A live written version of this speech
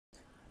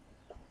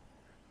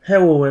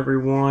Hello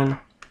everyone,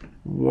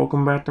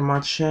 welcome back to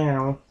my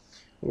channel,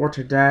 where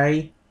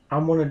today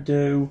I'm going to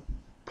do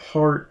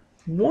part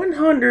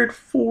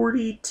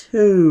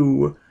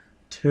 142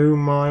 to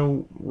my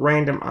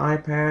random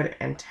iPad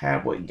and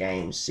tablet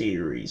game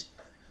series.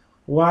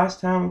 Last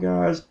time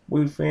guys,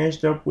 we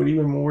finished up with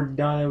even more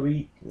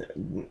Dino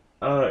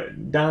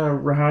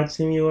Ride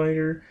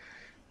Simulator.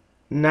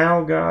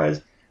 Now guys,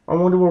 I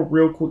want to do a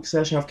real quick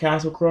session of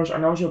Castle Crush. I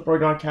know I should have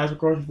probably done a Castle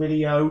Crush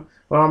video,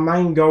 but my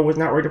main goal was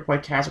not really to play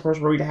Castle Crush,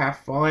 really to have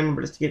fun,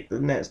 but just to get the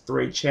next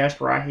 3 chests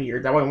right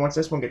here. That way once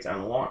this one gets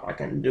unlocked, I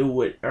can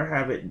do it, or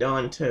have it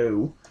done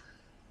too.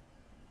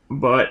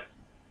 But,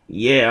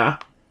 yeah,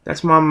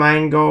 that's my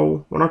main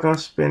goal. We're not going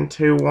to spend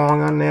too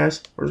long on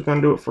this. We're just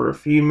going to do it for a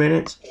few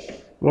minutes.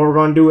 Well, we're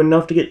going to do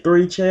enough to get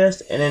 3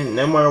 chests, and then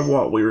no matter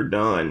what, we were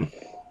done.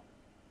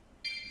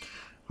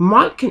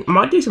 Might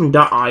do some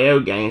 .io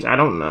games, I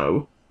don't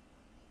know.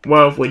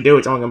 Well, if we do,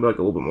 it's only going to be like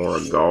a little bit more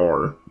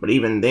agar. But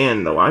even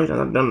then, though, I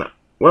haven't done that.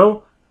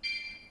 Well,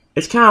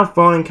 it's kind of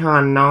fun and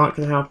kind of not,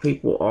 because how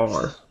people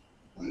are.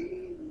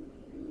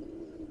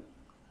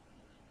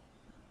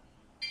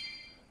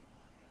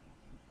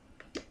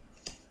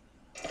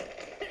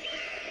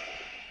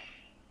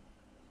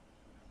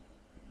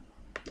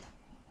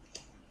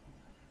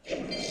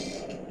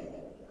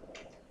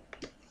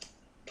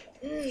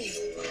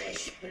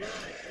 Fresh blood.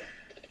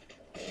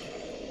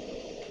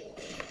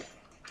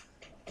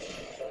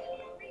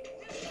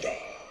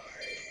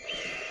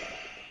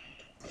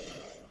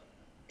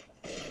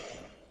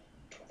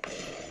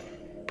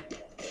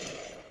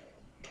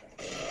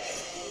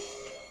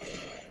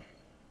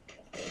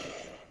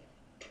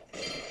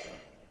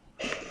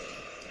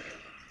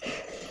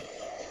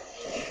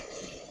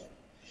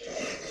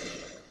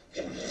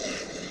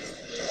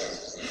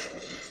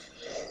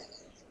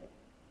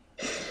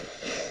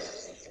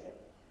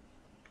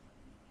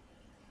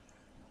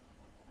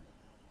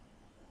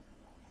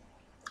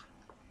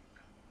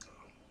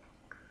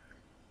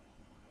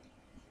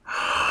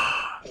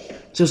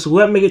 Just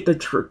let me get the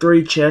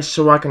 3 chests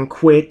so I can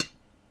quit.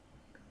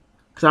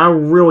 Because I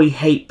really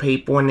hate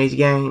people in these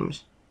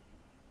games.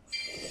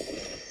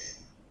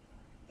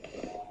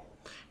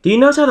 Do you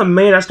notice how the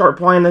minute I start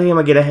playing the game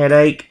I get a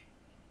headache?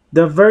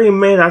 The very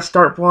minute I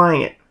start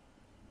playing it.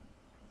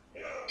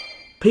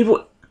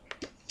 People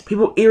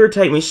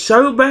irritate me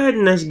so bad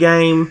in this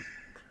game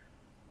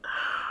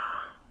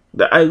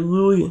that I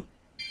really...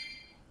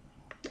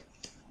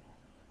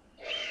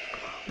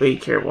 Be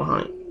careful,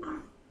 honey.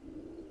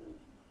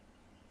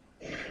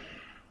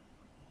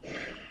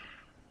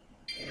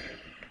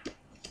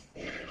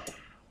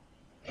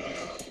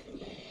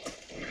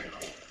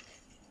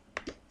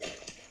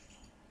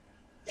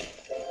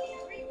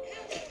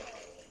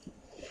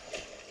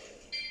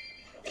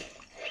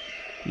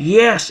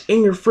 Yes,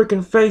 in your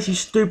freaking face, you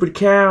stupid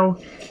cow.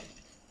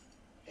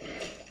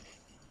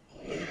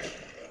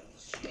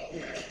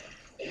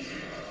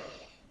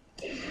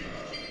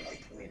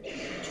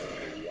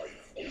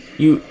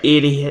 You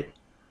idiot.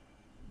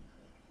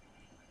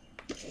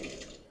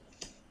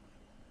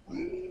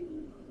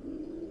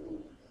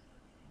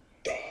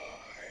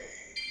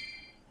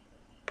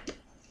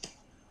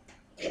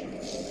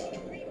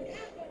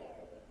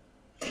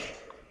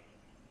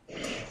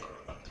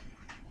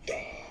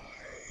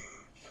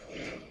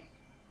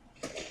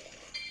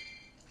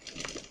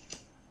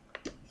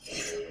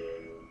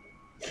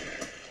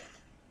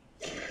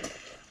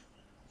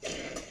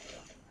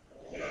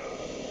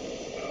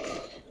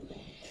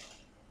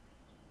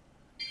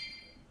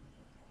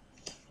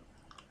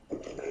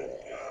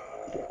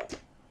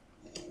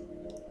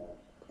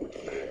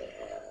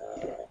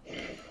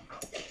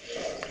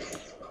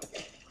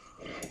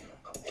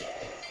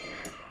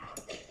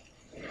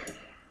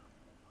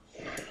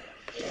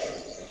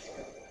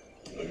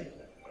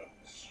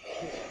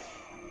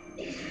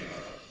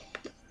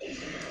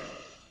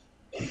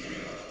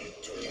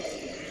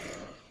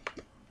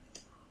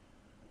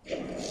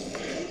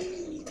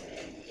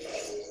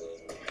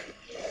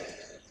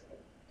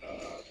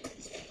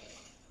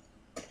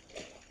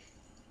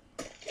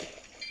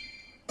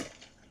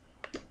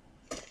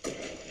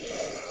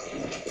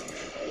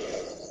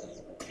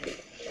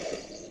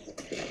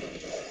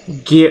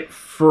 Get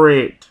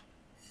fricked.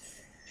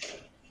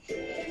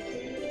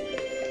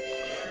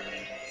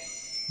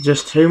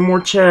 Just 2 more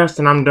chests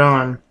and I'm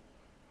done.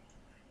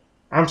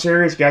 I'm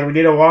serious, guys. We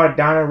did a lot of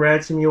Dino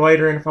Rad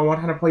Simulator, and if I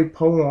want how to play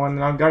Pokemon,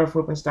 then I've got to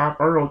flip and stop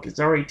early, because it's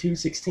already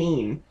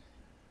 2:16.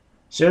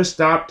 Just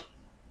stopped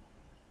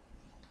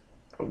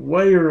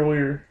way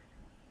earlier.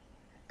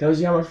 Tells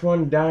you how much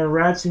fun Dino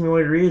Rad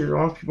Simulator is, as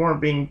long as people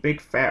aren't being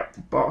big fat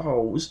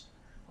buttholes.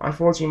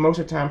 Unfortunately, most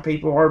of the time,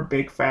 people are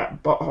big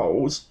fat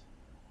buttholes.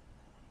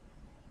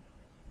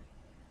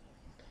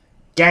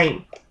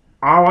 Game.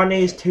 All I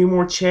need is 2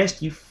 more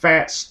chests, you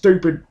fat,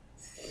 stupid...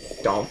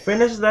 Don't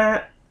finish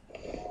that.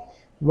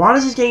 Why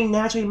does this game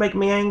naturally make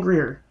me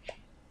angrier?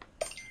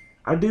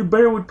 I do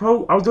better with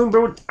I was doing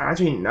better with...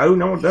 Actually, no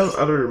one does.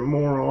 Other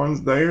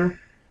morons there.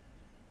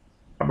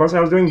 I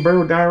was doing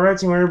Burrow Direct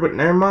Simulator, but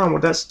never mind.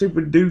 With that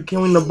stupid dude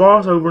killing the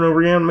boss over and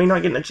over again, me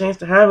not getting a chance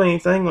to have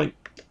anything, like,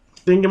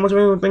 didn't get much of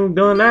anything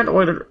doing that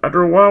way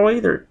after a while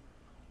either.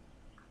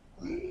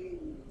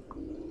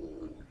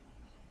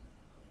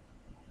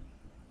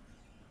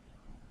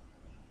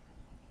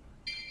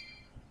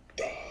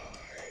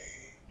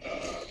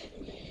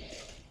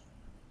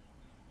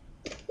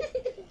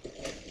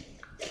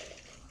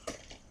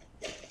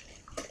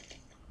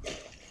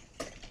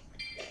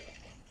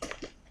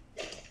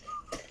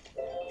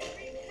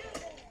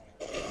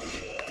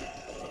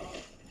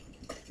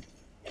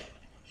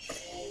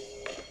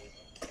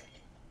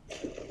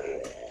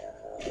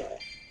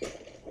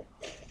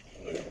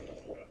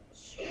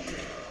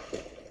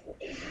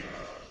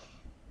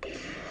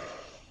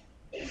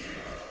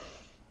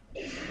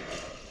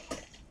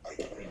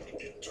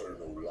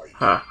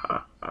 Ha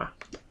ha ha.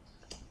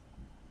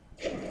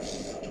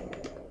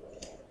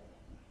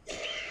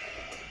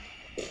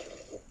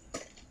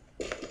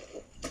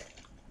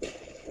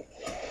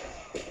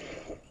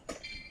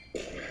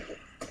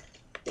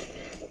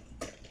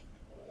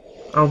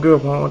 I'll go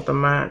on with the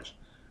match.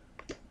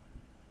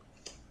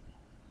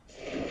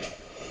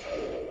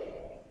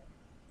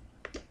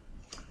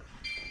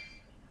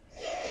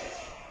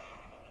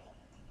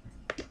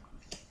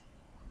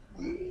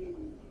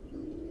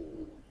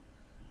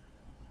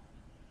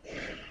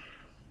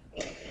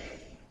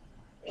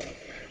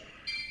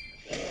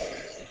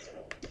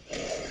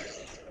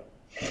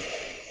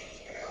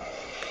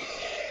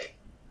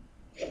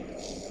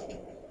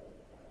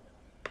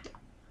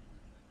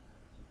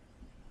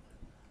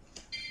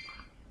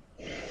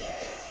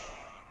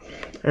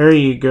 There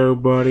you go,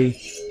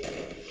 buddy.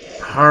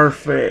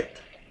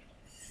 Perfect.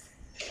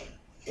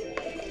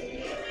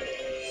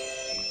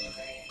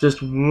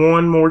 Just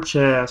one more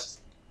chest.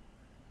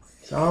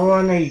 That's all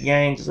I need,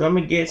 gang. Just let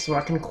me get so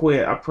I can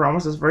quit. I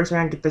promise this very soon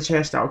I get the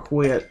chest, I'll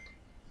quit.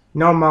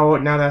 No, now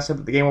that I said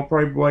that, the game will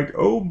probably be like,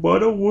 oh,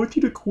 but I want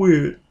you to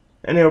quit.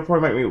 And it'll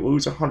probably make me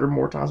lose 100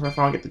 more times if I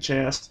finally get the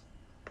chest.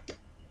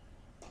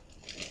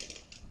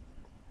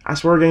 I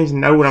swear games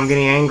know when I'm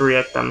getting angry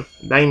at them.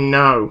 They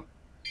know.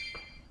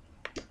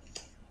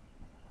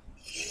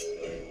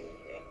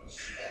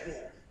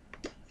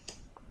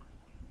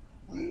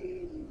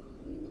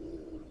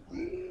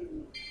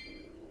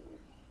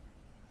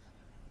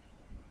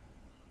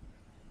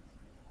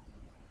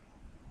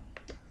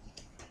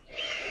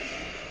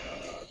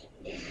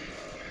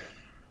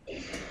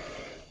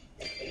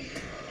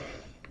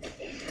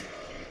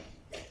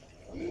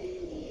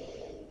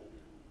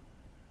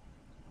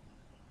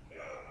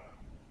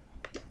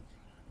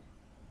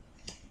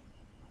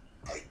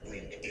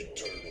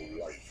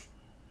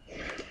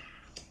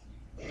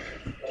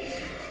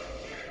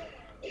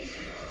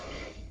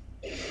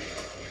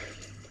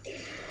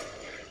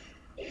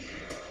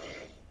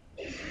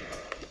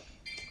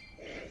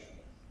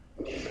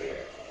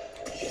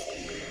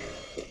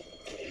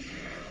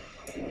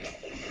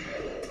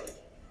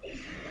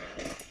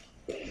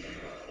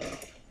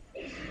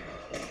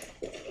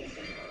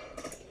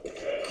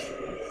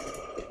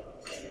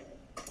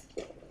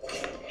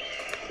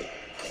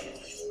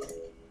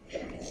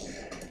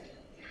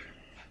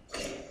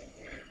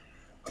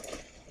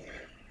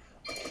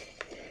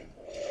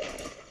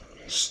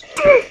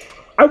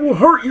 I will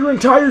hurt your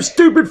entire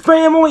stupid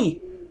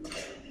family!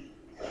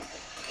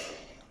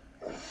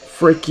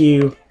 Frick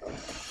you.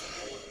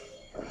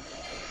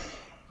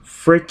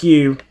 Frick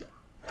you.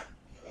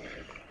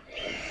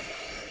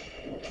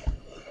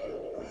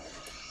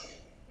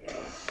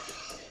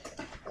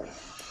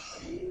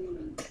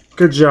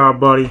 Good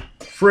job, buddy.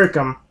 Frick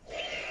 'em.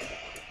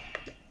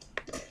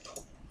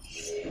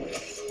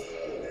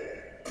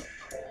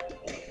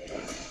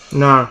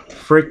 Nah,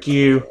 frick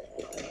you.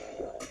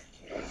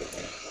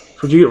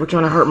 Would you get for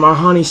trying to hurt my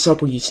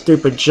honeysuckle, you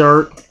stupid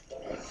jerk?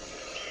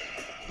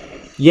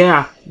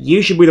 Yeah,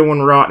 you should be the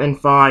one rotting in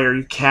fire,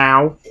 you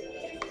cow.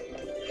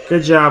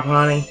 Good job,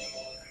 honey.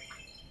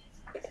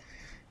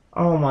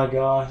 Oh my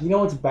god, you know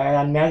what's bad?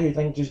 I naturally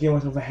think just giving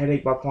myself a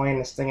headache by playing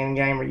this thing in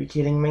game. Are you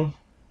kidding me?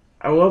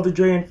 I love the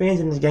Dragon fans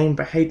in this game,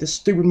 but hate the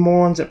stupid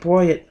morons that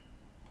play it.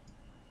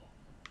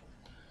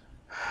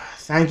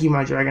 Thank you,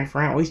 my Dragon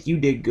friend. At least you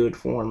did good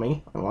for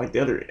me. Unlike the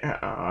other.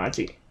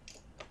 Actually.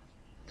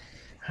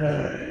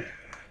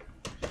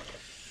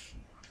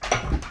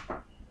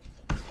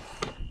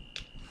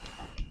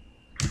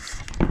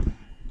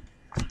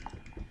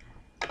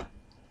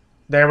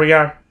 There we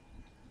go.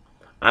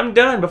 I'm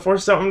done before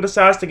something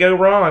decides to go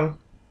wrong.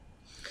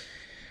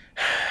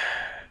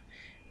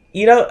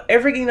 You know,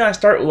 everything I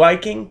start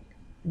liking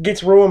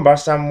gets ruined by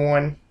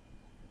someone.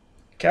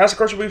 Castle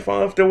Crush would be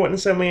fun if there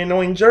wasn't so many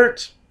annoying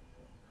jerks.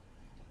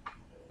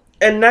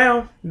 And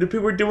now, the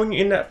people are doing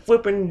it in that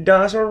flipping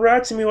Dinosaur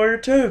Ride Simulator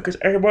too, because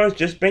everybody's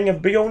just being a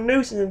big old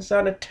nuisance and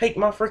decided to take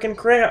my freaking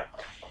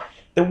crap.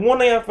 The one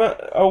thing I found,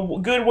 a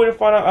good way to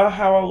find out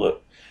how I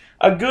look,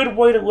 a good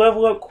way to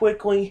level up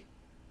quickly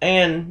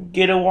and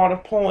get a lot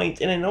of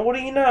points, and then what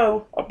do you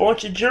know, a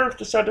bunch of jerks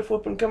decide to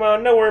flip and come out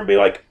of nowhere and be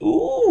like,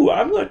 ooh,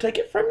 I'm going to take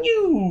it from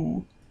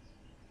you.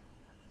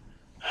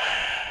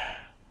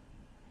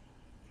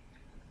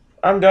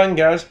 I'm done,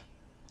 guys.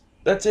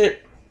 That's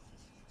it.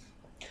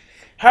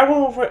 Have a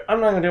wonderful. I'm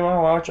not gonna do my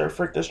whole outro.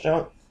 Frick this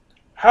junk.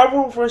 Have a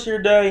wonderful rest of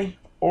your day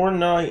or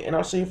night, and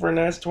I'll see you for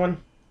the next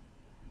one.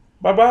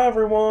 Bye bye,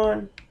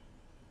 everyone.